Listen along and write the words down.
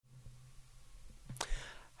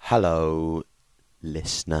Hello,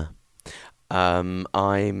 listener.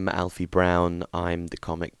 I'm Alfie Brown. I'm the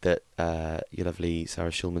comic that your lovely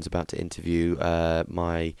Sarah Schulman's about to interview.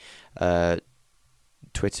 My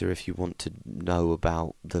Twitter, if you want to know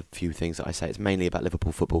about the few things that I say, it's mainly about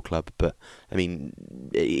Liverpool Football Club. But I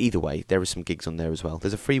mean, either way, there are some gigs on there as well.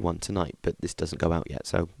 There's a free one tonight, but this doesn't go out yet,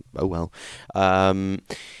 so oh well.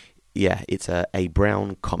 Yeah, it's a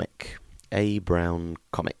Brown comic. A Brown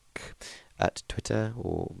comic. At Twitter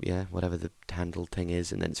or whatever the handle thing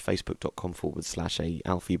is, and then it's facebook.com/a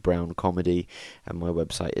Alfie Brown comedy, and my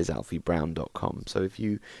website is alfiebrown.com. So if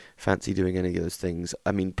you fancy doing any of those things,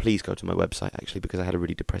 I mean, please go to my website actually, because I had a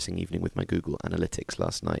really depressing evening with my Google Analytics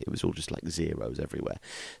last night. It was all just like zeros everywhere.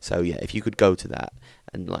 So yeah, if you could go to that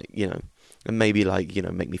and and maybe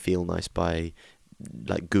make me feel nice by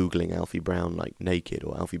Googling Alfie Brown naked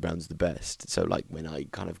or Alfie Brown's the best. So when I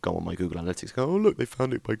kind of go on my Google Analytics, go, oh look, they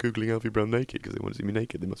found it by Googling Alfie Brown naked because they want to see me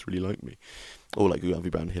naked. They must really like me. Or Google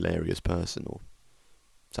Alfie Brown hilarious person or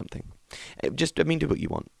something. Do what you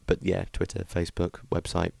want. But yeah, Twitter, Facebook,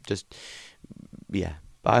 website,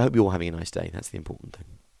 I hope you're all having a nice day. That's the important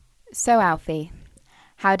thing. So Alfie,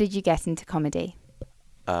 how did you get into comedy?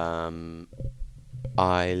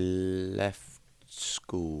 I left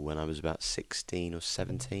school when I was about 16 or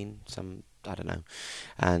 17, I don't know,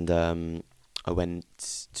 and I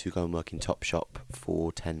went to go and work in Topshop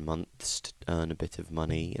for 10 months to earn a bit of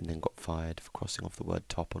money, and then got fired for crossing off the word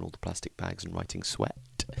top on all the plastic bags and writing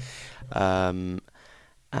sweat. And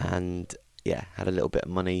yeah, had a little bit of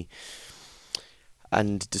money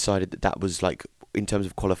and decided that was in terms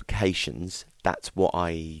of qualifications, that was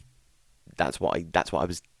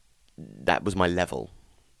my level.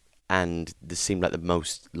 And this seemed like the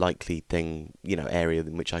most likely thing, area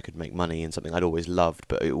in which I could make money, and something I'd always loved.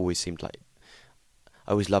 But it always seemed I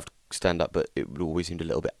always loved stand-up, but it would always seemed a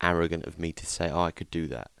little bit arrogant of me to say, oh, I could do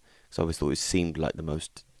that. Because I always thought it seemed like the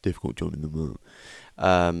most difficult job in the world.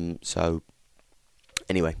 So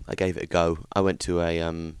anyway, I gave it a go. I went to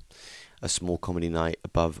a small comedy night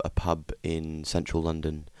above a pub in central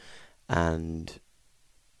London, and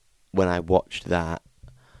when I watched that,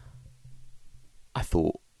 I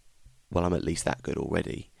thought, well, I'm at least that good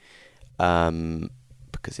already,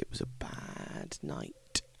 because it was a bad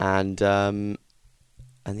night, and then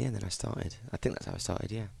I started. I think that's how I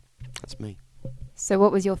started. Yeah, that's me. So,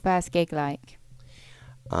 what was your first gig like?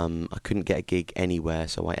 I couldn't get a gig anywhere,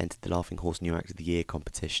 so I entered the Laughing Horse New Act of the Year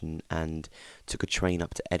competition and took a train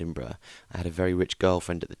up to Edinburgh. I had a very rich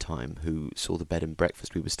girlfriend at the time who saw the bed and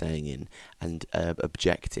breakfast we were staying in and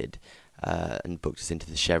objected and booked us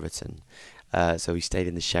into the Sheraton. So we stayed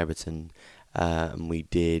in the Sheraton, and we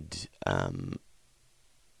did. I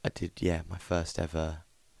did, my first ever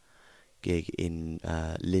gig in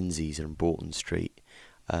Lindsay's on Broughton Street.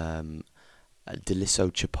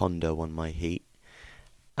 Deliso Chaponda won my heat,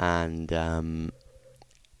 and I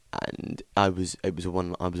was a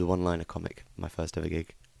one-liner comic, my first ever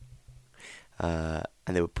gig, and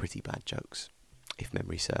they were pretty bad jokes, if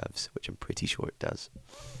memory serves, which I'm pretty sure it does.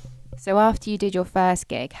 So after you did your first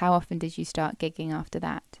gig, how often did you start gigging after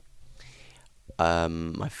that?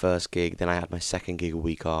 My first gig, then I had my second gig a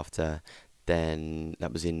week after. Then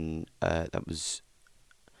that was in that was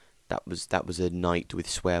a night with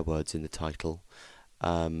swear words in the title,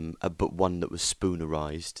 but one that was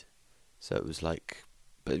spoonerized. So it was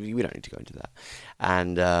but we don't need to go into that.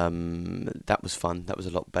 And that was fun. That was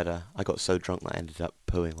a lot better. I got so drunk that I ended up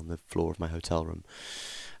pooing on the floor of my hotel room.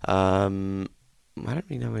 I don't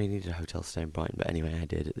really know when I needed a hotel stay in Brighton, but anyway, I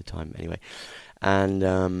did at the time anyway. And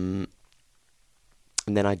then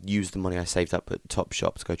I used the money I saved up at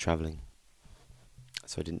Topshop to go travelling.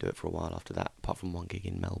 So I didn't do it for a while after that, apart from one gig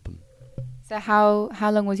in Melbourne. So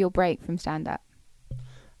how long was your break from stand-up?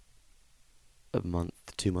 A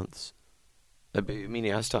month, 2 months.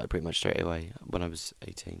 Meaning I started pretty much straight away when I was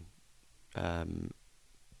 18.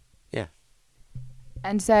 Yeah.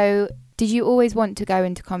 And so, did you always want to go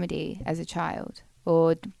into comedy as a child?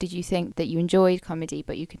 Or did you think that you enjoyed comedy,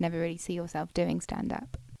 but you could never really see yourself doing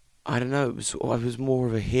stand-up? I don't know. It was more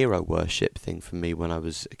of a hero worship thing for me when I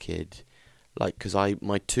was a kid. Because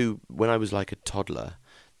when I was a toddler,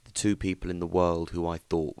 the two people in the world who I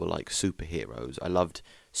thought were superheroes, I loved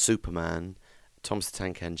Superman, Thomas the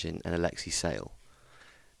Tank Engine, and Alexei Sayle.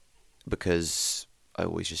 Because I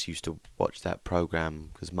always just used to watch that programme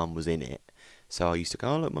because Mum was in it. So I used to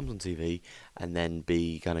go, oh, look, Mum's on TV, and then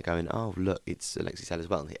be kind of going, oh, look, it's Alexei Sayle as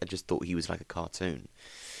well. And I just thought he was like a cartoon.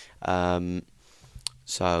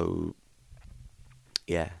 So,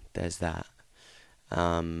 yeah, there's that.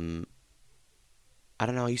 I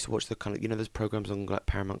don't know. I used to watch the kind of, those programs on like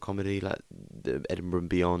Paramount Comedy, like the Edinburgh and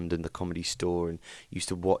Beyond and the Comedy Store, and used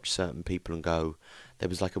to watch certain people and go. There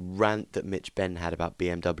was like a rant that Mitch Benn had about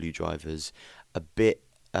BMW drivers, a bit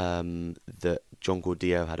that John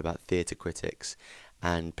Gordillo had about theatre critics,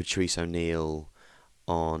 and Patrice O'Neill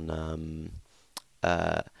on.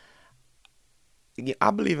 I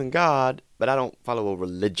believe in God, but I don't follow a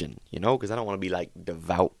religion, because I don't want to be like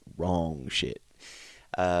devout wrong shit,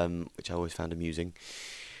 which I always found amusing.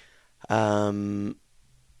 Yeah,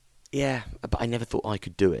 but I never thought I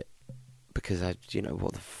could do it because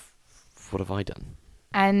what have I done?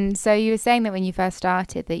 And so you were saying that when you first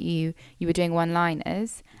started that you were doing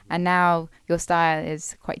one-liners, and now your style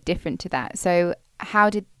is quite different to that. So how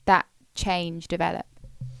did that change develop?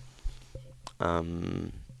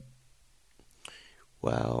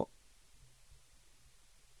 Well,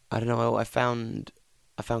 I don't know. I found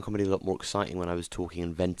comedy a lot more exciting when I was talking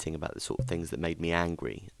and venting about the sort of things that made me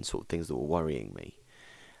angry and sort of things that were worrying me.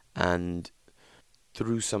 And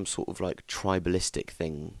through some sort of like tribalistic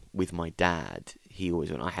thing with my dad, he always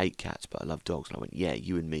went, I hate cats, but I love dogs. And I went, yeah,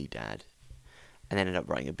 you and me, Dad. And ended up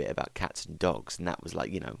writing a bit about cats and dogs. And that was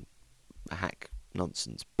like, a hack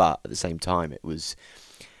nonsense. But at the same time, it was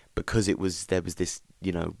because there was this,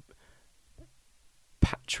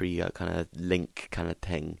 patria kind of link kind of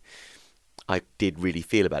thing. I did really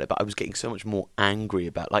feel about it, but I was getting so much more angry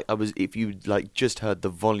about, if you just heard the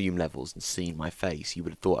volume levels and seen my face, you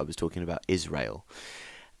would have thought I was talking about Israel,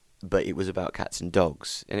 but it was about cats and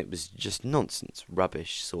dogs, and it was just nonsense,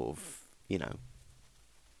 rubbish, sort of,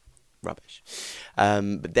 rubbish.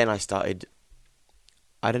 But then I started,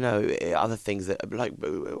 I don't know, other things that, like,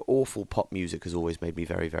 awful pop music has always made me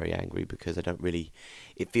very, very angry because I don't really,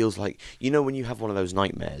 it feels like, when you have one of those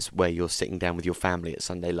nightmares where you're sitting down with your family at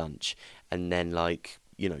Sunday lunch and then,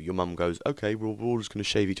 your mum goes, okay, we're all just going to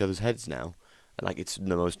shave each other's heads now. And, it's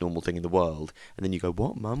the most normal thing in the world. And then you go,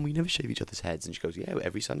 what, Mum? We never shave each other's heads. And she goes, yeah,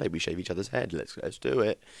 every Sunday we shave each other's head. Let's do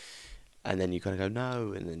it. And then you kind of go,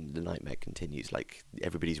 no. And then the nightmare continues. Like,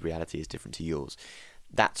 everybody's reality is different to yours.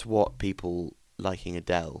 That's what people liking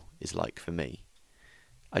Adele is like for me.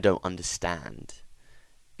 I don't understand.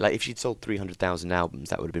 Like, if she'd sold 300,000 albums,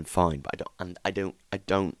 that would have been fine. But I don't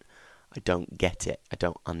get it. I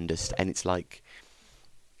don't understand. And it's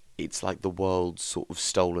like the world's sort of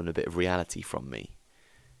stolen a bit of reality from me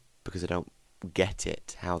because I don't get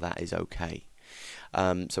it, how that is okay.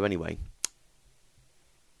 So anyway,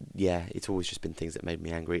 yeah, it's always just been things that made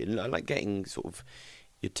me angry. And like getting sort of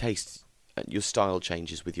your taste, your style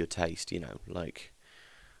changes with your taste, like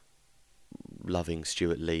loving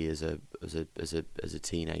Stuart Lee as a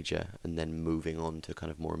teenager and then moving on to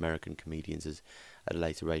kind of more American comedians at a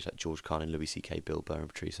later age, like George Carlin, Louis C.K., Bill Burr and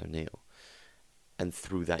Patrice O'Neill. And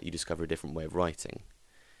through that you discover a different way of writing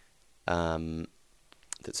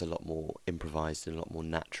that's a lot more improvised and a lot more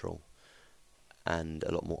natural and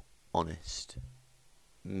a lot more honest.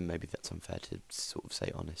 Maybe that's unfair to sort of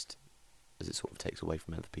say honest, as it sort of takes away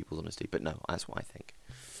from other people's honesty, but no, that's what I think.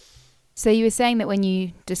 So you were saying that when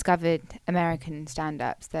you discovered American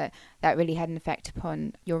stand-ups that really had an effect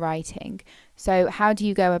upon your writing. So how do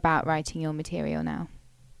you go about writing your material now?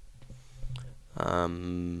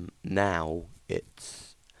 Now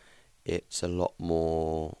it's a lot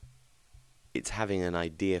more, it's having an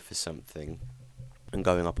idea for something and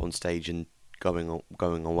going up on stage and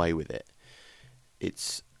going away with it.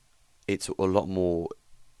 It's a lot more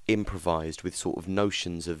improvised with sort of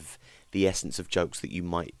notions of the essence of jokes that you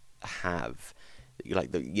might have,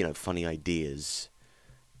 like the funny ideas,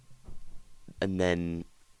 and then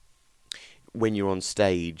when you're on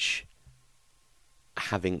stage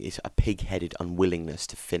having a pig-headed unwillingness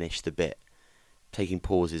to finish the bit, taking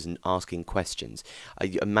pauses and asking questions.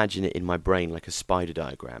 I imagine it in my brain like a spider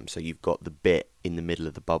diagram. So you've got the bit in the middle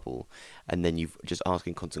of the bubble, and then you've just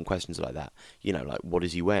asking constant questions like that. Like, what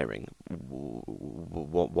is he wearing?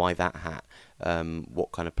 Why that hat?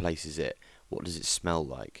 What kind of place is it? What does it smell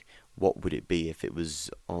like? What would it be if it was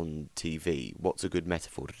on TV? What's a good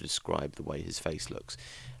metaphor to describe the way his face looks?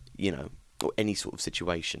 Or any sort of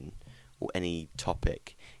situation or any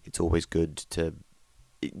topic. It's always good to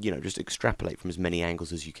just extrapolate from as many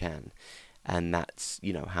angles as you can, and that's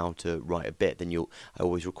how to write a bit. Then I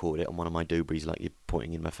always record it on one of my doobies, like you're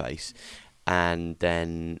pointing in my face, and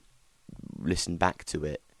then listen back to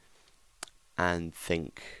it and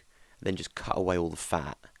think, then just cut away all the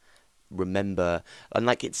fat, remember, and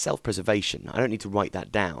like, it's self-preservation. I don't need to write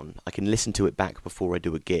that down. I can listen to it back before I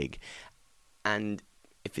do a gig, and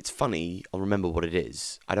if it's funny, I'll remember what it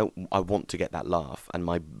is. I want to get that laugh, and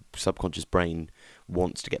my subconscious brain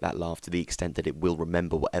wants to get that laugh to the extent that it will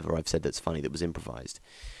remember whatever I've said that's funny that was improvised.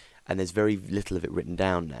 and there's very little of it written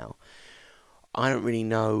down now. I don't really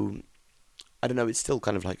know. I don't know. It's still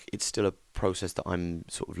kind of like, it's still a process that I'm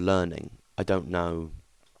sort of learning. I don't know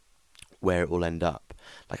where it will end up.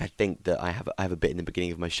 Like, I think that I have a bit in the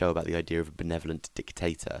beginning of my show about the idea of a benevolent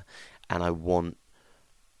dictator, and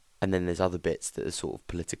and then there's other bits that are sort of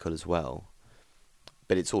political as well.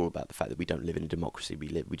 But it's all about the fact that we don't live in a democracy.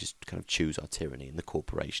 We just kind of choose our tyranny, and the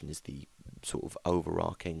corporation is the sort of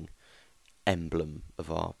overarching emblem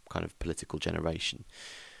of our kind of political generation.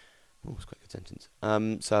 Oh, that's quite a good sentence.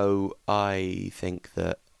 So I think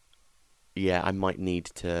that, yeah, I might need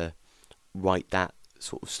to write that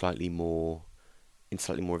sort of slightly more of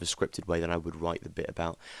a scripted way than I would write the bit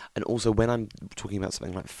about. And also, when I'm talking about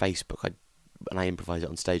something like Facebook, and I improvise it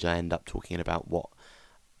on stage, I end up talking about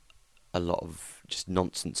a lot of just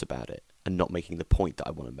nonsense about it, and not making the point that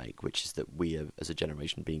I want to make, which is that we are, as a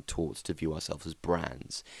generation, being taught to view ourselves as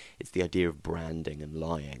brands. It's the idea of branding and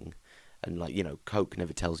lying, and like, you know, Coke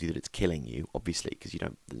never tells you that it's killing you, obviously, because you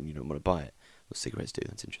don't want to buy it. Well, cigarettes do.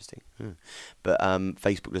 That's interesting. But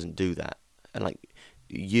Facebook doesn't do that, and like,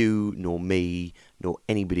 you nor me nor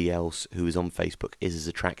anybody else who is on Facebook is as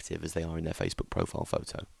attractive as they are in their Facebook profile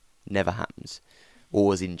photo. Never happens.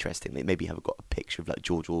 Or as interesting. They maybe have got a picture of like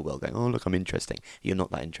George Orwell going, "Oh, look, I'm interesting." You're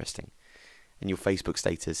not that interesting. And your Facebook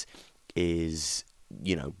status is,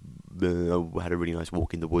 you know, had a really nice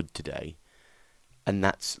walk in the wood today. And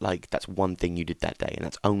that's one thing you did that day, and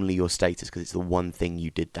that's only your status because it's the one thing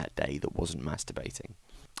you did that day that wasn't masturbating.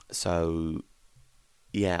 So,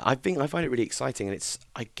 yeah, I find it really exciting, and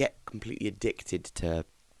I get completely addicted to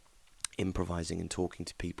improvising and talking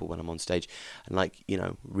to people when I'm on stage, and like, you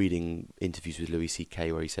know, reading interviews with Louis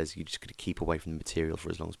C.K. where he says you just got to keep away from the material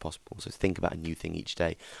for as long as possible. So think about a new thing each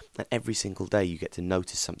day, and every single day you get to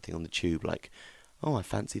notice something on the tube, like, oh, I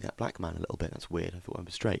fancy that black man a little bit. That's weird. I thought I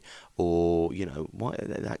was straight. Or, you know, why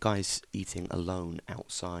that guy's eating alone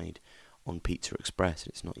outside on Pizza Express.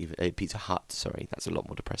 It's not even Pizza Hut. Sorry, that's a lot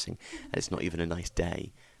more depressing. And it's not even a nice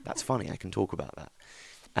day. That's funny. I can talk about that.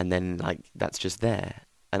 And then, like, that's just there.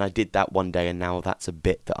 And I did that one day, and now that's a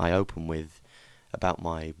bit that I open with about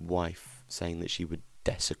my wife saying that she would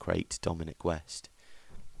desecrate Dominic West,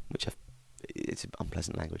 which it's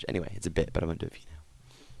unpleasant language. Anyway, it's a bit, but I won't do it for you now.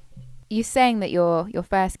 You're saying that your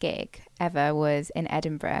first gig ever was in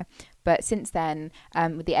Edinburgh, but since then,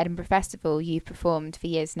 with the Edinburgh Festival, you've performed for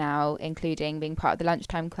years now, including being part of the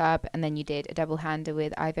Lunchtime Club, and then you did a double-hander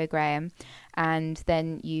with Ivo Graham, and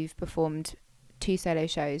then you've performed 2 solo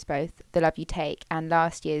shows, both The Love You Take and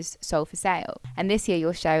last year's Soul for Sale. And this year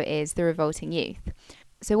your show is The Revolting Youth.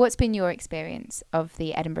 So what's been your experience of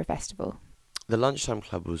the Edinburgh Festival? The Lunchtime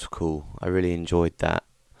Club was cool. I really enjoyed that.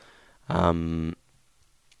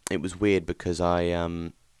 It was weird because I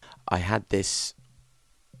had this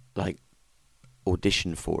like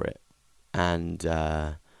audition for it, and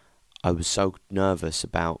I was so nervous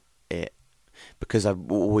about it because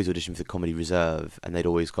I've always auditioned for the Comedy Reserve, and they'd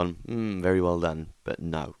always gone, very well done, but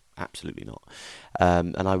no, absolutely not.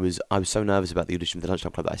 And I was so nervous about the audition for the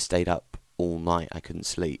Lunchtime Club that I stayed up all night. I couldn't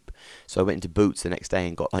sleep. So I went into Boots the next day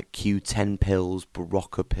and got like Q10 pills,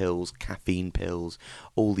 Barocca pills, caffeine pills,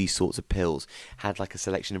 all these sorts of pills. Had like a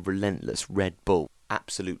selection of Relentless, Red Bull,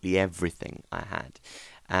 absolutely everything I had.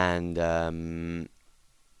 And then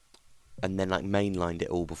like mainlined it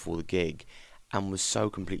all before the gig, and was so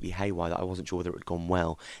completely haywire that I wasn't sure whether it had gone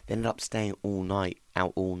well. They ended up staying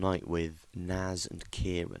out all night with Naz and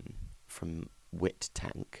Kieran from Wit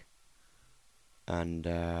Tank, and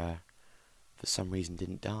for some reason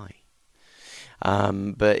didn't die.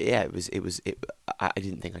 But yeah, I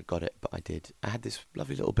didn't think I got it, but I did. I had this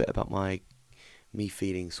lovely little bit about me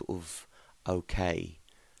feeling sort of okay,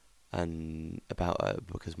 and about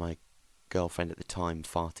because my girlfriend at the time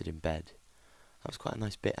farted in bed. That was quite a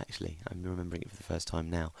nice bit, actually. I'm remembering it for the first time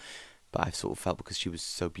now. But I sort of felt, because she was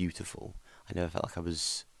so beautiful, I never felt like I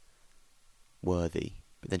was worthy.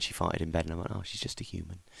 But then she farted in bed, and I went, oh, she's just a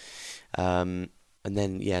human. And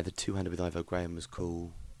then, yeah, the two-hander with Ivo Graham was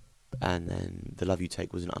cool. And then The Love You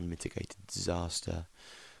Take was an unmitigated disaster.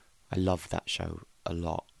 I loved that show a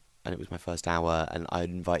lot. And it was my first hour, and I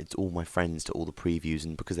invited all my friends to all the previews,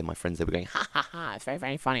 and because they're my friends, they were going, ha ha ha, it's very,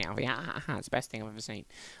 very funny, Alfie, ha ha ha, it's the best thing I've ever seen.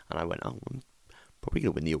 And I went, oh, I'm probably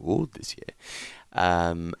going to win the award this year.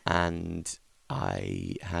 And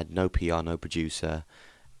I had no PR, no producer,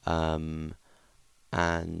 and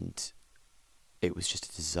it was just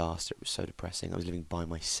a disaster. It was so depressing. I was living by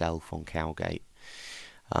myself on Cowgate.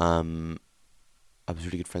 I was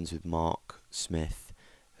really good friends with Mark Smith,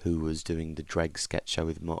 who was doing the Dreg sketch show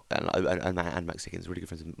with Mark and Max Higgins. Really good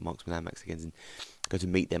friends with Mark Smith and Max Higgins, and go to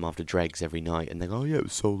meet them after Dregs every night, and they go, oh yeah, it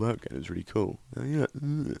was sold out again, it was really cool. Oh yeah.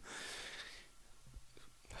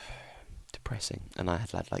 Depressing. And I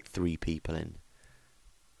had like 3 people in,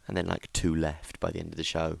 and then like 2 left by the end of the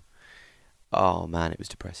show. Oh man, it was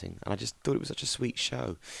depressing. And I just thought it was such a sweet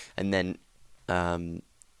show. And then,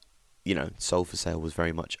 Soul for Sale was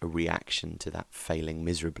very much a reaction to that failing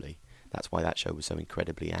miserably. That's why that show was so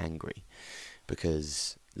incredibly angry,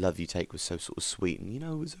 because Love You Take was so sort of sweet, and it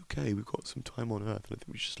was okay, we've got some time on Earth, and I think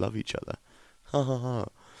we should just love each other. Ha ha ha.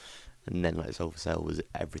 And then like Soul for Sale was,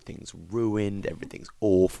 everything's ruined, everything's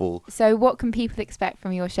awful. So what can people expect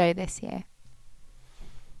from your show this year?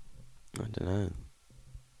 I don't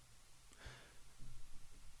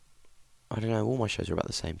know. All my shows are about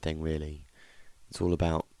the same thing, really. It's all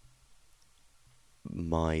about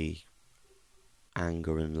my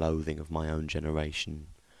anger and loathing of my own generation,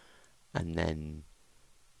 and then,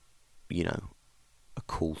 a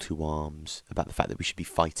call to arms about the fact that we should be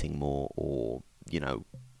fighting more, or,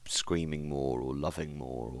 screaming more, or loving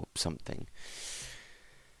more, or something.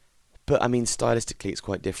 But, stylistically it's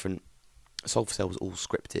quite different. Soul for Sale was all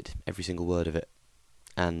scripted, every single word of it,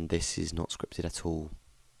 and this is not scripted at all.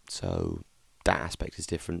 So that aspect is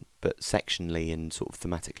different, but sectionally and sort of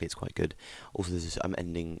thematically it's quite good. Also, this is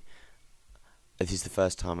the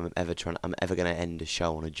first time I'm ever going to end a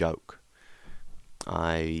show on a joke.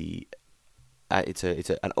 And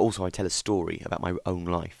also I tell a story about my own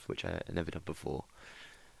life, which I never done before.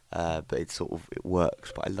 But it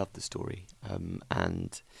works. But I love the story.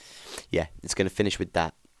 And yeah, it's going to finish with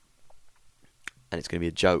that, and it's going to be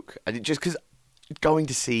a joke. And just because going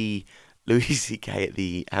to see Louis C.K. at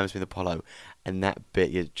the Hammersmith Apollo, and that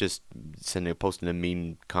bit, you're just posting a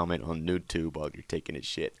mean comment on YouTube while you're taking a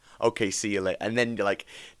shit. Okay, see you later. And then like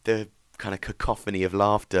the kind of cacophony of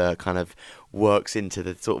laughter kind of works into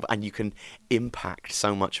the sort of, and you can impact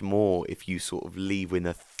so much more if you sort of leave with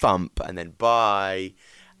a thump and then bye.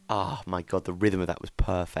 Oh my God, the rhythm of that was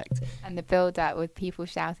perfect. And the build-up with people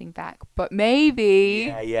shouting back, but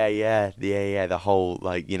maybe. Yeah. The whole,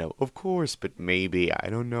 of course, but maybe. I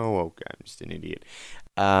don't know. Okay, I'm just an idiot.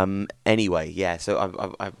 Anyway, yeah. So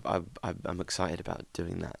I'm excited about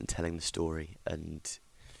doing that and telling the story, and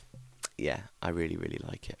yeah, I really, really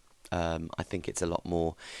like it. I think it's a lot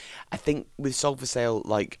more. I think with Soul for Sale,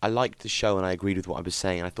 I liked the show and I agreed with what I was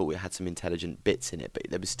saying, and I thought it had some intelligent bits in it, but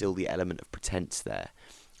there was still the element of pretense there.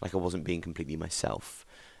 I wasn't being completely myself.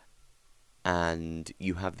 And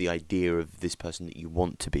you have the idea of this person that you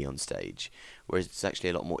want to be on stage, whereas it's actually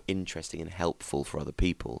a lot more interesting and helpful for other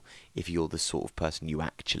people if you're the sort of person you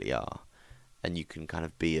actually are, and you can kind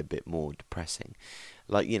of be a bit more depressing.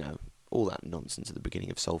 All that nonsense at the beginning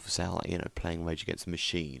of Soul for Sale, playing Rage Against the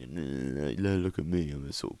Machine, and look at me, I'm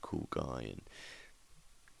a sort of cool guy, and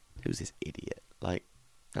who's this idiot?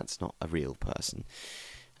 That's not a real person.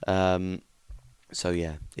 So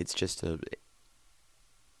yeah, it's just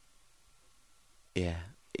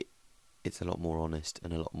it's a lot more honest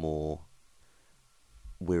and a lot more,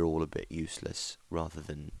 we're all a bit useless, rather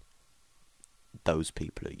than those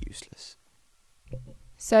people are useless.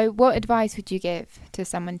 So what advice would you give to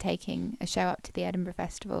someone taking a show up to the Edinburgh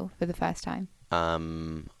Festival for the first time?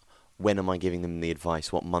 When am I giving them the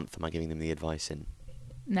advice? What month am I giving them the advice in?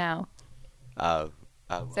 Now. Oh.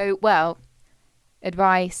 So,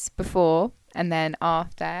 advice before and then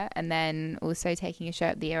after, and then also taking a show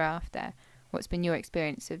up the year after. What's been your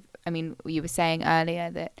experience of, you were saying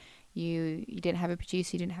earlier that you didn't have a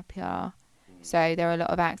producer, you didn't have PR. So there are a lot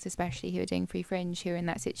of acts, especially who are doing Free Fringe, who are in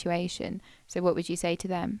that situation. So what would you say to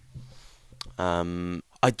them?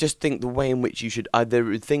 I just think the way in which you should...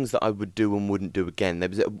 there are things that I would do and wouldn't do again.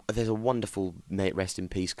 There's a wonderful, rest in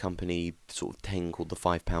peace, company sort of thing called the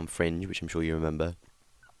 £5 Fringe, which I'm sure you remember,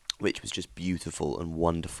 which was just beautiful and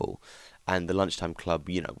wonderful. And the Lunchtime Club,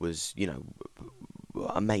 was,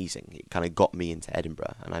 amazing. It kind of got me into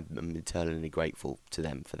Edinburgh, and I'm eternally grateful to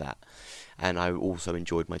them for that. And I also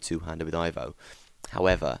enjoyed my two-hander with Ivo.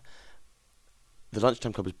 However, the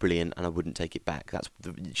Lunchtime Club was brilliant, and I wouldn't take it back.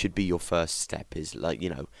 It should be your first step, is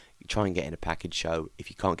try and get in a package show. If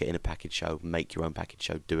you can't get in a package show, make your own package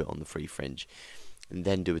show, do it on the Free Fringe, and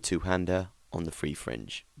then do a two-hander on the Free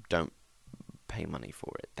Fringe. Don't pay money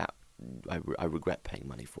for it. I regret paying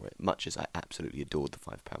money for it, much as I absolutely adored the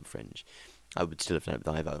 £5 Fringe. I would still have done it with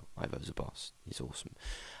Ivo. Ivo's a boss. He's awesome.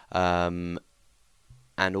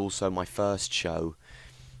 And also my first show,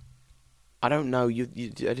 I don't know, I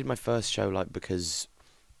did my first show because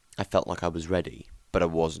I felt like I was ready, but I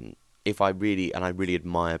wasn't. I really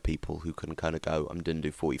admire people who can kind of go, I'm going to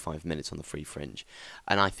do 45 minutes on the Free Fringe.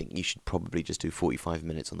 And I think you should probably just do 45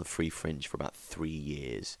 minutes on the Free Fringe for about 3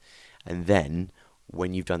 years. And then,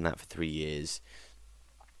 when you've done that for 3 years,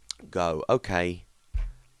 go, okay,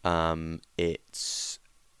 it's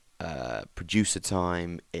producer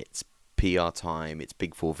time, it's PR time, it's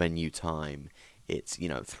Big Four venue time, it's,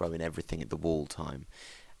 throwing everything at the wall time.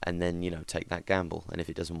 And then, take that gamble. And if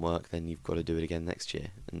it doesn't work, then you've got to do it again next year.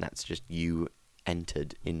 And that's just you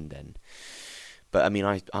entered in then. But, I mean,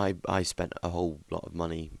 I spent a whole lot of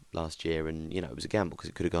money last year, and, it was a gamble because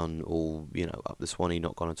it could have gone all, up the Swanee,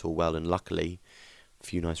 not gone at all well. And luckily, a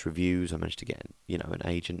few nice reviews. I managed to get, an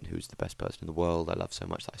agent who's the best person in the world. I love so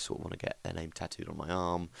much that I sort of want to get their name tattooed on my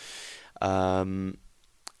arm.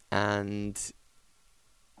 And,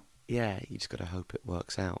 yeah, you just got to hope it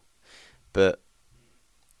works out. But,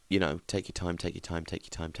 take your time,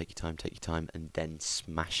 and then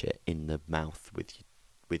smash it in the mouth with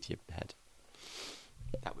your head.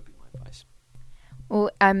 That would be my advice.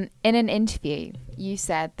 Well, in an interview, you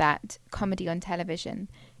said that comedy on television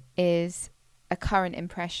is a current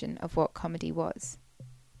impression of what comedy was.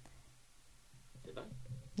 Did I?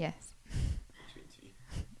 Yes.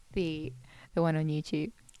 The one on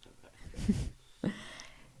YouTube. Okay.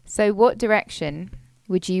 So what direction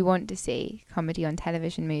would you want to see comedy on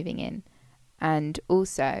television moving in? And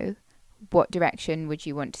also, what direction would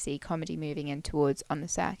you want to see comedy moving in towards on the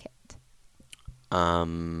circuit?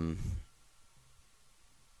 I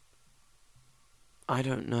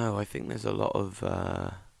don't know. I think there's a lot of...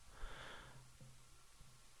 I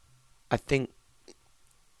think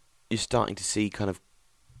you're starting to see kind of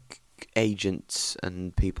agents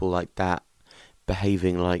and people like that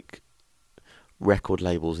behaving like record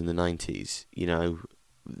labels in the 90s.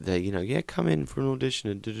 They, come in for an audition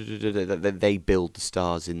and they build the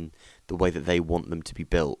stars in the way that they want them to be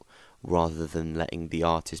built, rather than letting the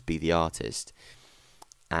artist be the artist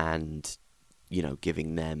and,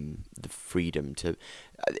 giving them the freedom to,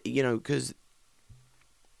 because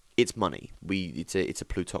it's money. It's a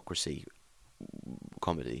plutocracy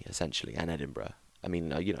comedy, essentially, and Edinburgh. I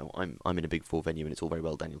mean, I'm in a Big Four venue, and it's all very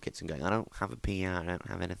well Daniel Kitson going, I don't have a PR, I don't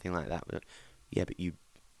have anything like that. But, yeah, but you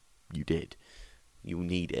did. You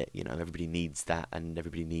need it, everybody needs that, and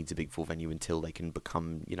everybody needs a Big Four venue until they can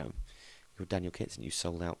become, you're Daniel Kitson. You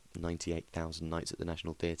sold out 98,000 nights at the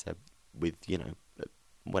National Theatre with,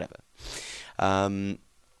 whatever.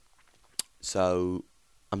 So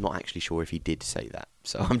I'm not actually sure if he did say that.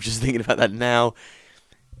 So I'm just thinking about that now.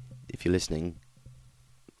 If you're listening,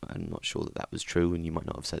 I'm not sure that was true, and you might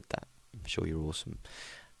not have said that. I'm sure you're awesome,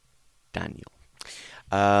 Daniel.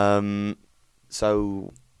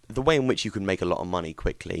 So the way in which you can make a lot of money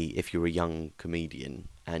quickly if you're a young comedian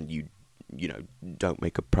and you don't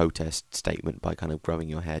make a protest statement by kind of growing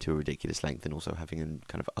your hair to a ridiculous length and also having a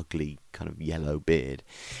kind of ugly kind of yellow beard,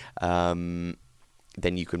 then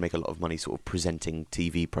you can make a lot of money sort of presenting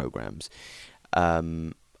TV programs.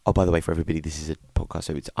 Oh, by the way, for everybody, this is a podcast,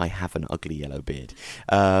 so I have an ugly yellow beard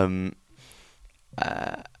and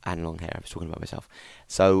long hair. I was talking about myself.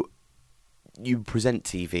 So you present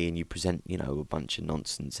TV and you present, a bunch of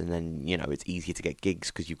nonsense, and then, it's easier to get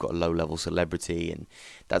gigs because you've got a low-level celebrity, and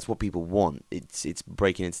that's what people want. It's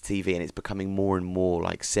breaking into TV, and it's becoming more and more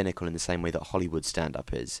like cynical in the same way that Hollywood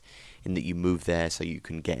stand-up is, in that you move there so you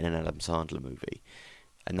can get in an Adam Sandler movie,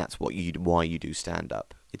 and that's why you do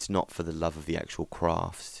stand-up. It's not for the love of the actual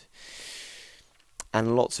craft.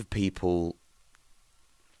 And lots of people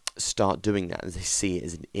start doing that as they see it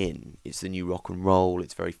as an in. It's the new rock and roll.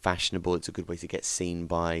 It's very fashionable. It's a good way to get seen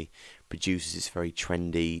by producers. It's very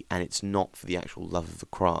trendy, and it's not for the actual love of the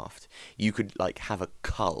craft. You could have a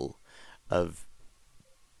cull of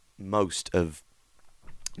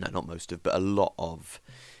but a lot of.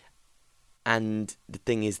 And the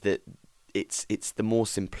thing is that it's the more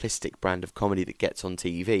simplistic brand of comedy that gets on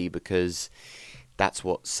TV because that's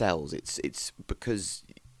what sells. It's because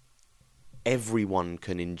everyone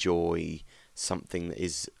can enjoy something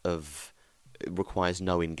that requires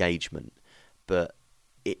no engagement, but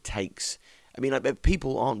it takes... I mean,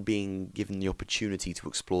 people aren't being given the opportunity to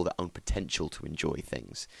explore their own potential to enjoy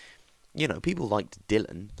things. People liked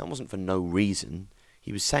Dylan. That wasn't for no reason.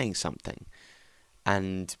 He was saying something.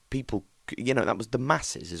 And people, that was the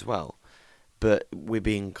masses as well. But we're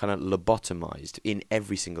being kind of lobotomized in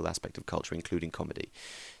every single aspect of culture, including comedy.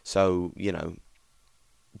 So,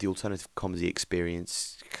 the alternative comedy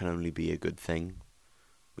experience can only be a good thing,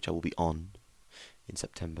 which I will be on in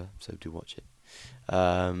September, so do watch it.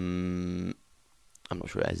 I'm not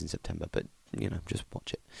sure it is in September, but, just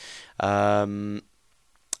watch it. And,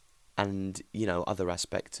 other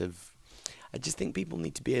aspects of... I just think people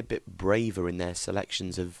need to be a bit braver in their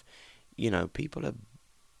selections of, people are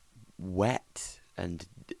wet and,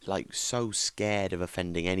 so scared of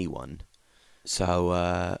offending anyone.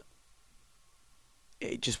 So,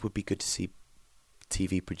 it just would be good to see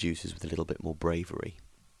TV producers with a little bit more bravery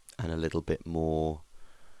and a little bit more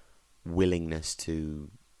willingness to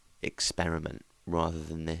experiment rather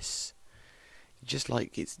than this. Just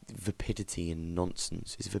like it's vapidity and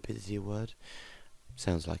nonsense. Is vapidity a word?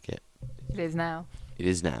 Sounds like it. It is now. It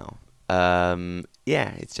is now.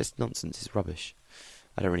 Yeah, it's just nonsense. It's rubbish.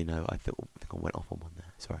 I don't really know. I think I went off on one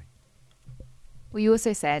there. Sorry. Well, you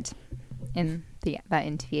also said in that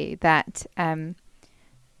interview that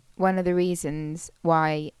one of the reasons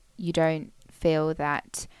why you don't feel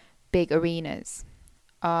that big arenas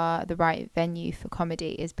are the right venue for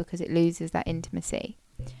comedy is because it loses that intimacy.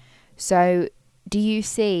 So do you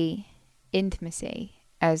see intimacy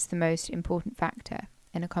as the most important factor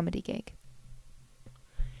in a comedy gig?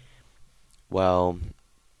 Well,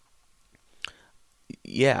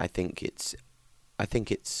 yeah, I think it's. I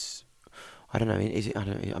don't know. Is it? I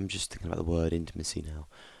don't. I'm just thinking about the word intimacy now.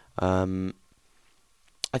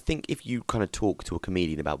 I think if you kind of talk to a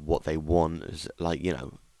comedian about what they want, as like, you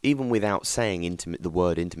know, even without saying the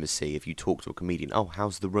word intimacy, if you talk to a comedian, oh,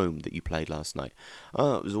 how's the room that you played last night?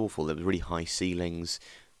 Oh, it was awful. There was really high ceilings.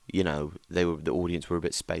 You know, the audience were a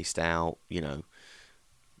bit spaced out. You know,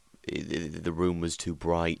 the room was too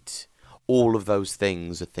bright. All of those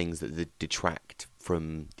things are things that detract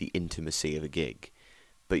from the intimacy of a gig.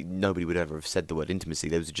 But nobody would ever have said the word intimacy.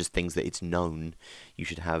 Those are just things that it's known. You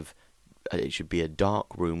should have. It should be a dark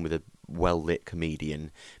room with a well-lit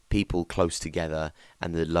comedian, people close together,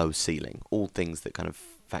 and the low ceiling. All things that kind of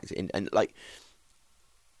factor in. And, like,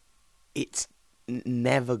 it's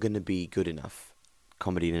never going to be good enough,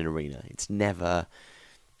 comedy in an arena. It's never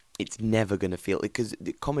going to feel... Because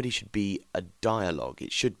comedy should be a dialogue.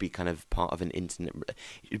 It should be kind of part of an internet... It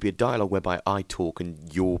should be a dialogue whereby I talk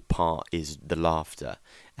and your part is the laughter.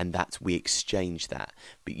 And we exchange that.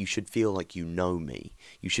 But you should feel like you know me.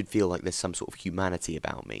 You should feel like there's some sort of humanity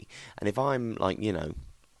about me. And if I'm like, you know...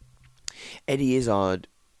 Eddie Izzard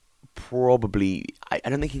probably... I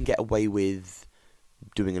don't think he can get away with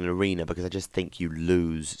doing an arena because I just think you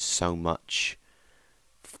lose so much...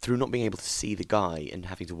 through not being able to see the guy and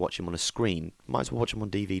having to watch him on a screen. Might as well watch him on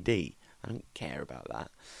DVD. I don't care about that.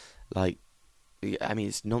 Like, I mean,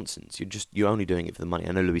 it's nonsense. You're only doing it for the money.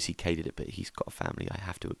 I know Louis C.K. did it, but he's got a family. I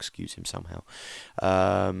have to excuse him somehow.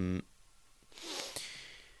 And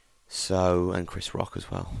Chris Rock as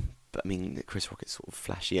well. But I mean, Chris Rock is sort of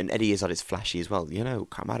flashy, and Eddie Izzard is flashy as well. You know,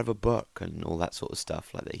 come out of a book and all that sort of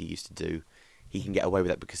stuff like that he used to do. He can get away with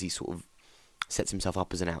that because he sort of sets himself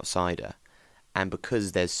up as an outsider. And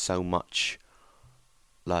because there's so much,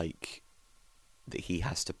 like, that he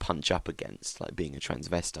has to punch up against, like being a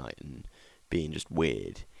transvestite and being just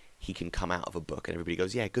weird, he can come out of a book and everybody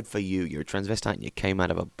goes, yeah, good for you. You're a transvestite and you came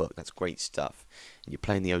out of a book. That's great stuff. And you're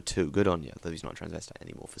playing the O2. Good on you. Although he's not a transvestite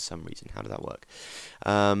anymore for some reason. How did that work?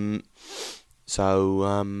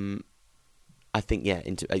 I think,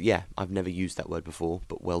 yeah, I've never used that word before,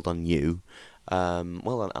 but well done you.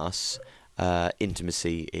 Well done us.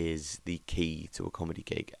 Intimacy is the key to a comedy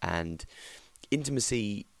gig, and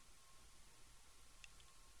intimacy,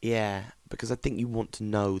 yeah, because I think you want to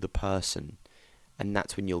know the person, and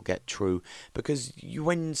that's when you'll get true. Because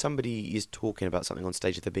when somebody is talking about something on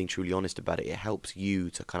stage, if they're being truly honest about it, it helps you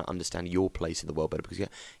to kind of understand your place in the world better. Because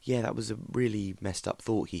yeah, that was a really messed up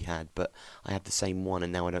thought he had, but I had the same one,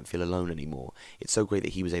 and now I don't feel alone anymore. It's so great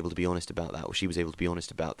that he was able to be honest about that, or she was able to be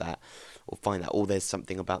honest about that, or find that. Or there's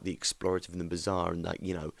something about the explorative and the bizarre, and that,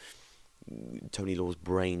 you know, Tony Law's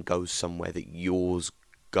brain goes somewhere that yours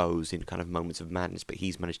goes in kind of moments of madness, but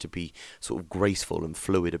he's managed to be sort of graceful and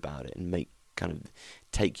fluid about it and kind of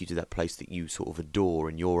take you to that place that you sort of adore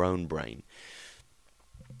in your own brain.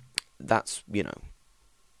 That's, you know,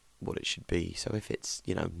 what it should be. So if it's,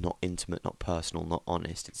 you know, not intimate, not personal, not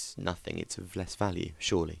honest, it's nothing. It's of less value,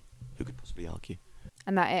 surely. Who could possibly argue?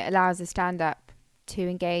 And that it allows a stand-up to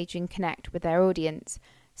engage and connect with their audience.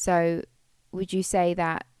 So would you say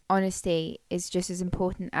that honesty is just as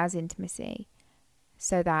important as intimacy?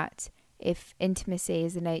 So that if intimacy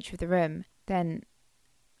is the nature of the room, then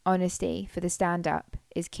honesty for the stand-up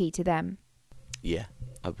is key to them? Yeah,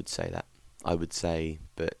 I would say that. I would say,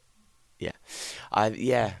 but yeah.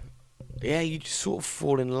 You just sort of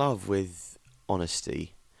fall in love with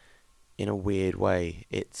honesty in a weird way.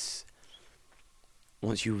 It's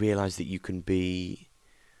once you realise that you can be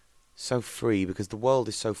so free, because the world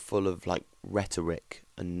is so full of like rhetoric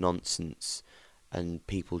and nonsense and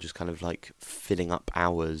people just kind of like filling up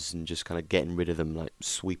hours and just kind of getting rid of them, like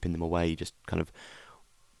sweeping them away, just kind of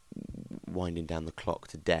winding down the clock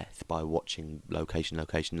to death by watching location,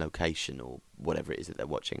 or whatever it is that they're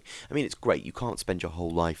watching. I mean, it's great. You can't spend your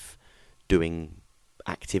whole life doing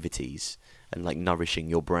activities and like nourishing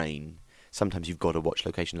your brain sometimes you've got to watch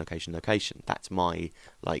location, location, location. That's my,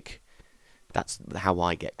 like, that's how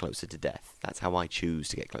I get closer to death. That's how I choose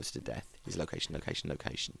to get closer to death, is location, location,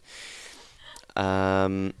 location.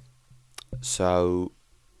 So,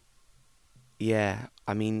 yeah,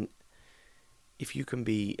 I mean, if you can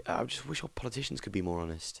be, I just wish our politicians could be more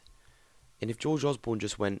honest. And if George Osborne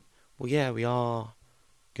just went, well, yeah, we are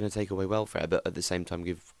going to take away welfare, but at the same time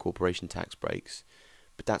give corporation tax breaks,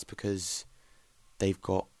 but that's because they've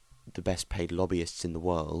got the best paid lobbyists in the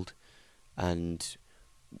world, and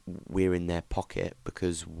we're in their pocket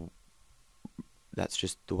because that's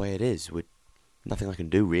just the way it is. With nothing I can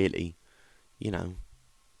do, really.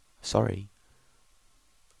 Sorry.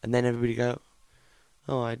 And then everybody go,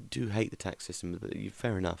 oh, I do hate the tax system, but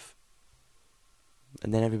fair enough.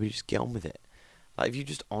 And then everybody just get on with it. Like, if you're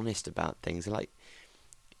just honest about things, like,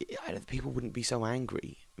 people wouldn't be so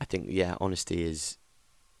angry. I think, yeah, honesty is,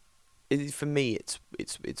 for me,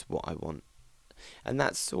 it's what I want. And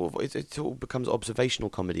that's sort of, it sort of becomes observational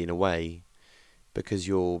comedy in a way, because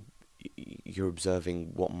you're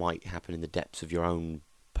observing what might happen in the depths of your own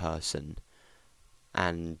person,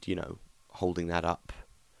 and, holding that up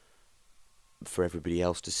for everybody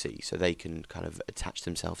else to see, so they can kind of attach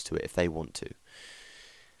themselves to it if they want to.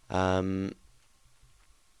 And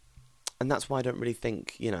that's why I don't really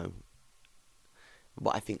think,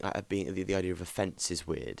 what I think being the idea of offence is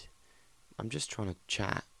weird. I'm just trying to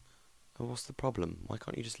chat. Oh, what's the problem? Why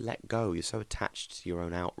can't you just let go? You're so attached to your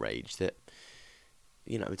own outrage that,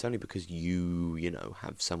 it's only because you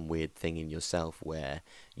have some weird thing in yourself where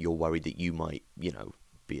you're worried that you might,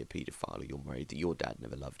 be a paedophile, or you're worried that your dad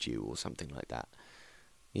never loved you, or something like that.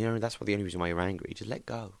 That's the only reason why you're angry. Just let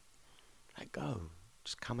go. Let go.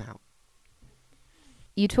 Just come out.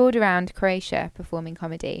 You toured around Croatia performing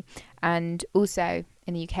comedy, and also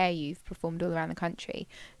in the UK you've performed all around the country.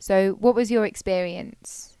 So what was your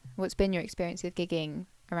experience? What's been your experience with gigging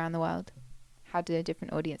around the world? How do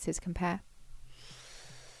different audiences compare?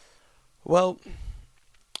 Well,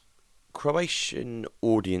 Croatian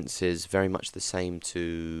audiences very much the same as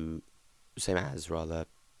the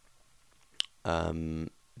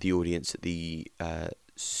audience at the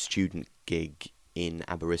student gig in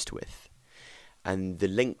Aberystwyth. And the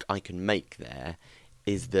link I can make there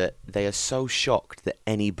is that they are so shocked that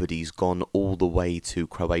anybody's gone all the way to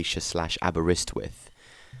Croatia/Aberystwyth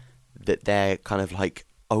that they're kind of like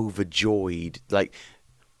overjoyed. Like,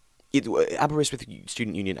 Aberystwyth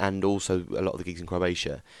Student Union and also a lot of the gigs in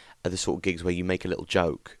Croatia are the sort of gigs where you make a little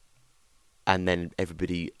joke and then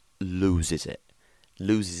everybody loses it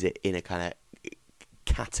in a kind of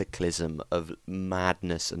cataclysm of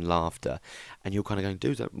madness and laughter, and you're kind of going,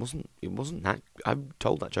 dude, it wasn't that, I've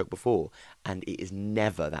told that joke before, and it is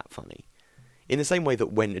never that funny. In the same way that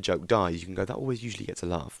when a joke dies, you can go, that always usually gets a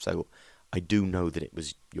laugh, so I do know that it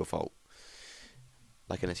was your fault.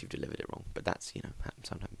 Like, unless you've delivered it wrong, but that's, happens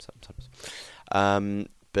sometimes.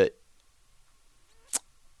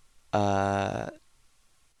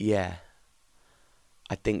 Yeah,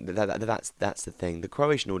 I think that's the thing. The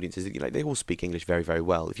Croatian audiences, they all speak English very, very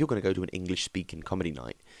well. If you're going to go to an English-speaking comedy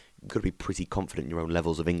night, you've got to be pretty confident in your own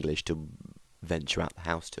levels of English to venture out the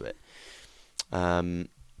house to it. Same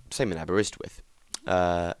in Aberystwyth.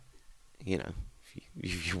 If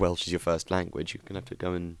Welsh is your first language, you're going to have to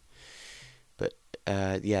go and... But,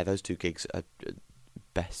 those two gigs are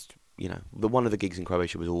best, The one of the gigs in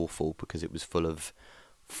Croatia was awful because it was full of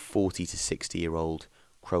 40 to 60-year-old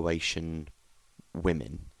Croatian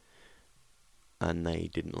women, and they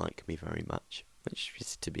didn't like me very much, which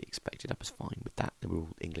is to be expected. I was fine with that. They were all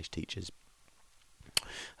English teachers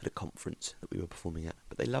at a conference that we were performing at,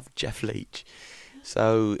 but they loved Jeff Leach,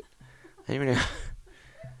 so anyway,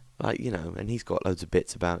 and he's got loads of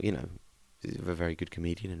bits about, he's a very good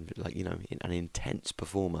comedian and an intense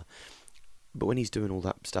performer, but when he's doing all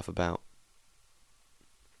that stuff about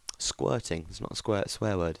squirting, it's not a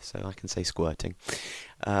swear word, so I can say squirting.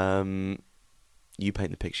 You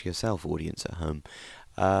paint the picture yourself, audience at home.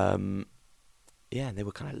 They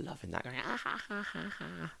were kind of loving that, going, ah, ha, ha, ha,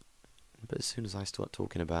 ha. But as soon as I start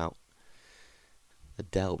talking about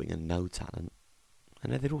Adele being a no talent, I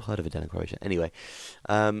know they'd all heard of Adele in Croatia. Anyway,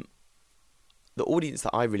 the audience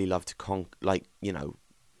that I really love to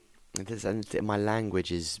my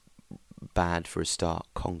language is bad for a start.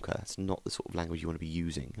 Conquer. It's not the sort of language you want to be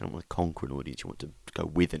using. You don't want to conquer an audience. You want to go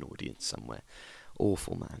with an audience somewhere.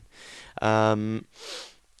 Awful, man. Are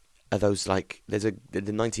those there's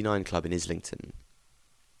the 99 Club in Islington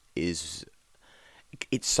it's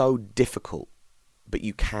so difficult, but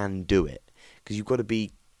you can do it because you've got to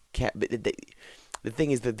be The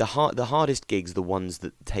thing is that the hardest gigs are the ones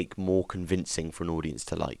that take more convincing for an audience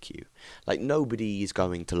to like you. Like, nobody is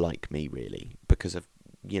going to like me, really, because of,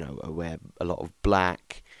 I wear a lot of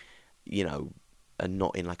black, and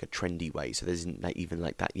not in like a trendy way. So there isn't like even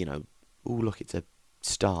like that, oh look, it's a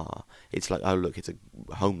star. It's like, oh look, it's a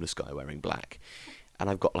homeless guy wearing black, and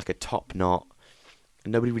I've got like a top knot.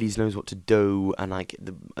 And nobody really knows what to do, and like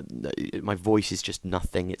my voice is just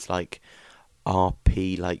nothing. It's like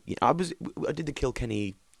RP. Like, I did the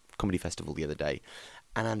Kilkenny Comedy Festival the other day,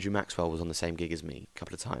 and Andrew Maxwell was on the same gig as me a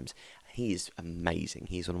couple of times. He is amazing.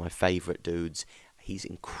 He's one of my favourite dudes. He's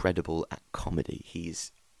incredible at comedy.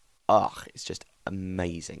 It's just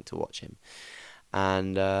amazing to watch him.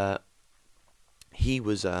 And he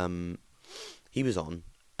was on,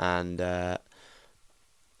 and the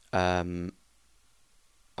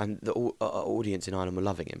audience in Ireland were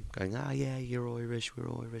loving him, going, yeah, you're Irish, we're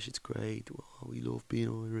Irish, it's great, we love being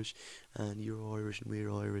Irish, and you're Irish and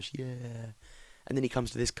we're Irish, yeah. And then he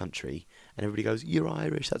comes to this country, and everybody goes, you're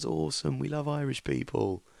Irish, that's awesome, we love Irish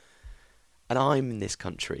people. And I'm in this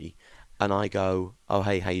country, and I go, oh,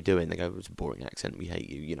 hey, how you doing? They go, it's a boring accent, we hate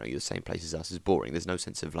you, you're the same place as us, it's boring. There's no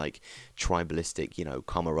sense of, like, tribalistic,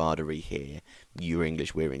 camaraderie here. You're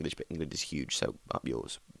English, we're English, but England is huge, so up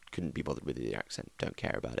yours. Couldn't be bothered with the accent, don't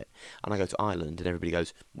care about it. And I go to Ireland, and everybody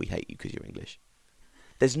goes, we hate you because you're English.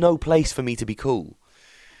 There's no place for me to be cool.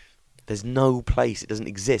 There's no place, it doesn't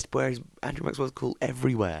exist, whereas Andrew Maxwell's cool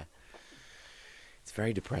everywhere. It's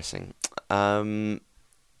very depressing.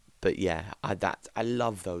 But yeah, I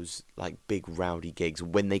love those like big rowdy gigs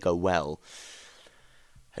when they go well.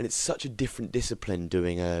 And it's such a different discipline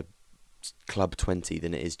doing a Club 20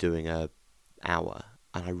 than it is doing a hour.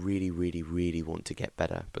 And I really, really, really want to get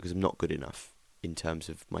better because I'm not good enough in terms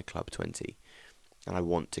of my Club 20. And I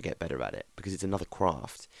want to get better at it because it's another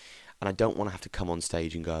craft. And I don't want to have to come on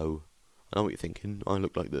stage and go, I know what you're thinking, I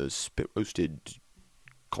look like the spit-roasted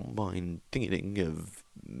combined ding of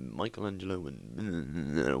Michelangelo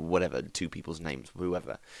and whatever, two people's names,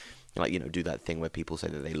 whoever. Like, do that thing where people say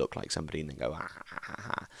that they look like somebody and then go,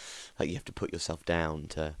 like you have to put yourself down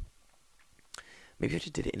to... Maybe I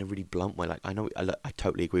just did it in a really blunt way. Like, I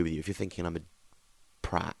totally agree with you. If you're thinking I'm a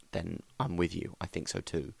prat, then I'm with you. I think so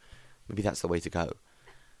too. Maybe that's the way to go.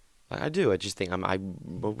 Like, I do. I just think I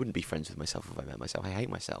wouldn't be friends with myself if I met myself. I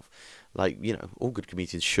hate myself. Like, all good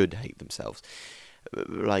comedians should hate themselves.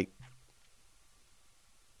 Like,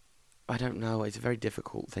 I don't know. It's a very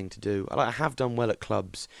difficult thing to do. I have done well at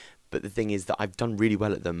clubs, but the thing is that I've done really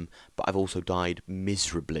well at them, but I've also died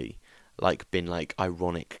miserably. Like, been, like,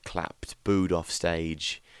 ironic, clapped, booed off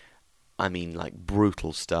stage. I mean, like,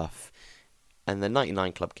 brutal stuff. And the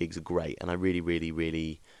 99 Club gigs are great, and I really, really,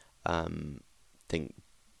 really think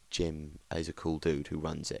Jim is a cool dude who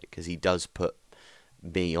runs it, because he does put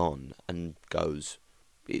me on and goes,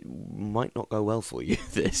 it might not go well for you,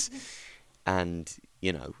 this. And,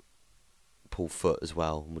 Paul Foot as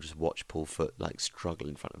well, and we'll just watch Paul Foot like struggle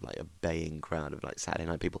in front of like a baying crowd of like Saturday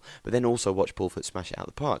night people, but then also watch Paul Foot smash it out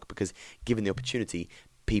of the park, because given the opportunity,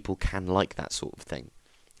 people can like that sort of thing.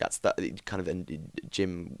 That's that kind of, and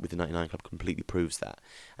Jim with the 99 Club completely proves that.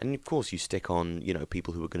 And of course you stick on,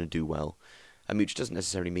 people who are going to do well, I mean, which doesn't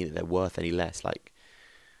necessarily mean that they're worth any less. Like,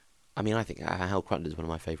 I mean, I think Hal Crutland is one of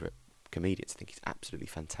my favourite comedians. I think he's absolutely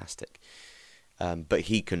fantastic, but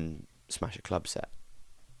he can smash a club set,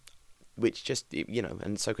 which just,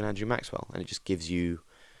 and so can Andrew Maxwell, and it just gives you...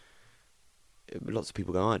 Lots of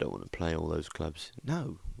people go, I don't want to play all those clubs.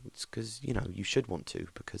 No, it's because, you should want to,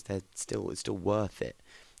 because it's still worth it.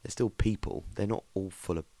 They're still people. They're not all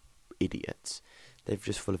full of idiots. They're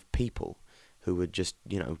just full of people who are just,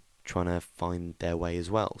 trying to find their way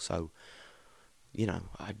as well. So,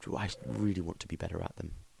 I really want to be better at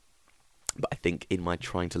them. But I think in my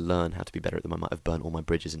trying to learn how to be better at them, I might have burnt all my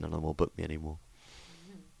bridges and none of them will book me anymore.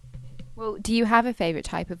 Well, do you have a favourite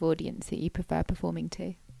type of audience that you prefer performing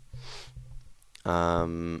to?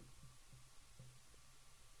 I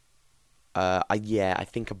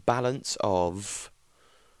think a balance of,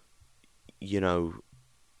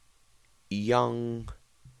 young,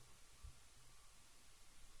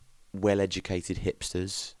 well-educated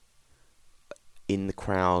hipsters in the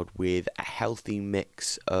crowd with a healthy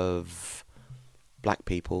mix of black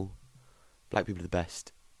people. Black people are the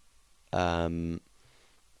best.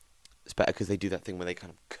 It's better because they do that thing where they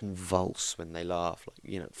kind of convulse when they laugh,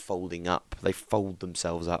 like, folding up. They fold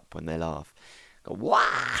themselves up when they laugh. Go, wah!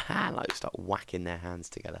 Like, start whacking their hands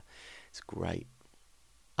together. It's great.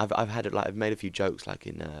 I've had it, like, I've made a few jokes, like,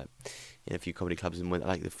 in a few comedy clubs, and when,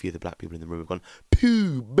 like, a few of the black people in the room have gone,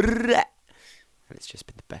 poo, brrrr, and it's just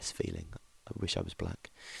been the best feeling. I wish I was black.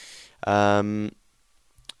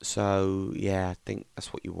 So yeah, I think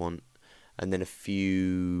that's what you want, and then a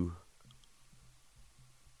few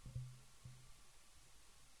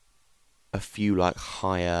like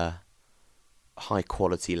high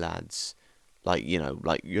quality lads, like you go,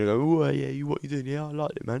 oh yeah, what you doing? Yeah, I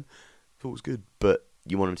liked it, man. Thought it was good, but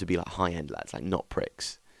you want them to be like high end lads, like not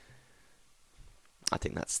pricks. I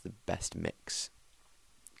think that's the best mix.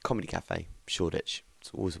 Comedy Cafe, Shoreditch.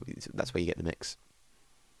 That's where you get the mix.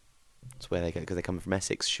 That's where they go, because they come from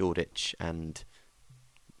Essex, Shoreditch, and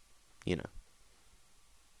then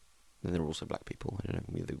there are also black people. I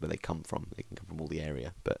don't know where they come from. They can come from all the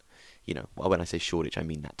area, but when I say Shoreditch, I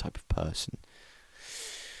mean that type of person.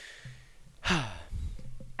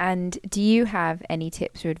 And do you have any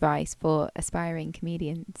tips or advice for aspiring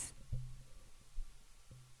comedians?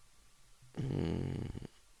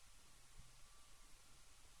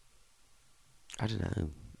 I don't know.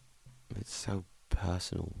 It's so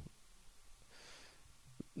personal.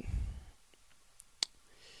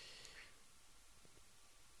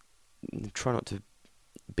 Try not to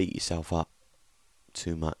beat yourself up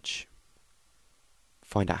too much.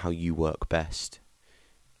 Find out how you work best.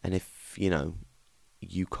 And if,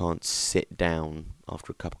 you can't sit down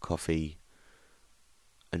after a cup of coffee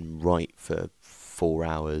and write for 4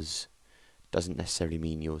 hours, doesn't necessarily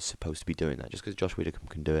mean you're supposed to be doing that. Just because Josh Widdicombe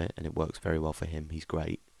can do it and it works very well for him, he's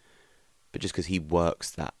great. But just because he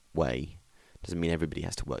works that way doesn't mean everybody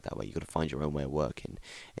has to work that way. You've got to find your own way of working.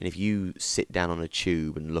 And if you sit down on a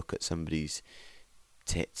tube and look at somebody's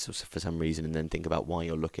tits for some reason and then think about why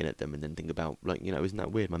you're looking at them and then think about, isn't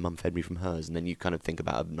that weird? My mum fed me from hers. And then you kind of think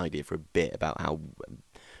about an idea for a bit about how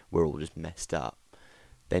we're all just messed up.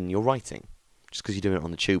 Then you're writing. Just because you're doing it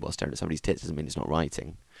on the tube while staring at somebody's tits doesn't mean it's not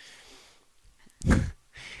writing.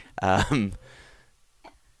 So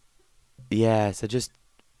just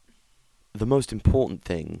the most important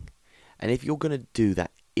thing, and if you're going to do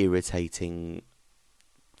that irritating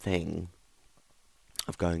thing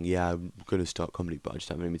of going, yeah, I'm going to start comedy but I just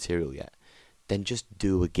don't have any material yet, then just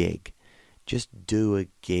do a gig. Just do a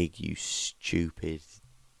gig, you stupid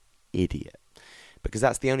idiot. Because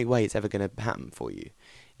that's the only way it's ever going to happen for you.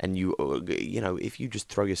 And if you just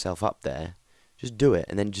throw yourself up there, just do it,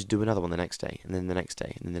 and then just do another one the next day, and then the next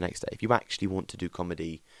day, and then the next day. If you actually want to do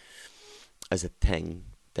comedy as a thing,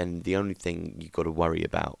 then the only thing you've got to worry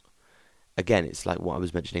about, again, it's like what I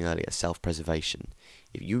was mentioning earlier, self-preservation.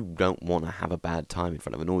 If you don't want to have a bad time in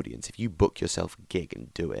front of an audience, if you book yourself a gig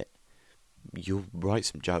and do it, you'll write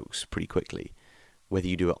some jokes pretty quickly. Whether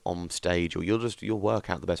you do it on stage or you'll work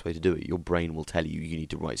out the best way to do it. Your brain will tell you need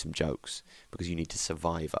to write some jokes because you need to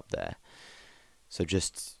survive up there. So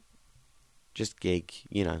just gig,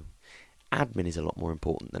 admin is a lot more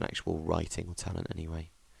important than actual writing or talent anyway.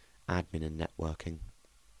 Admin and networking.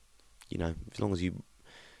 As long as you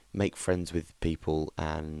make friends with people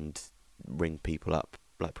and ring people up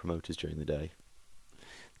like promoters during the day.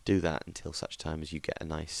 Do that until such time as you get a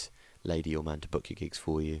nice lady or man to book your gigs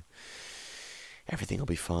for you. Everything will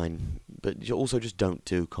be fine. But you also just don't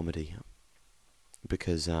do comedy.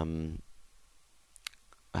 Because I don't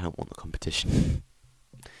want the competition.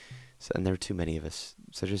 And there are too many of us.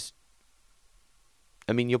 So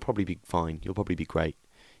you'll probably be fine. You'll probably be great.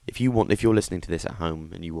 If you're listening to this at home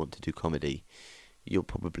and you want to do comedy, you'll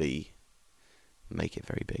probably make it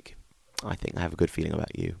very big. I think I have a good feeling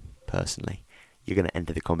about you, personally. You're going to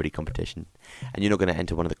enter the comedy competition, and you're not going to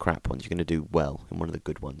enter one of the crap ones. You're going to do well in one of the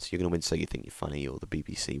good ones. You're going to win So You Think You're Funny or the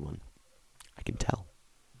BBC one. I can tell.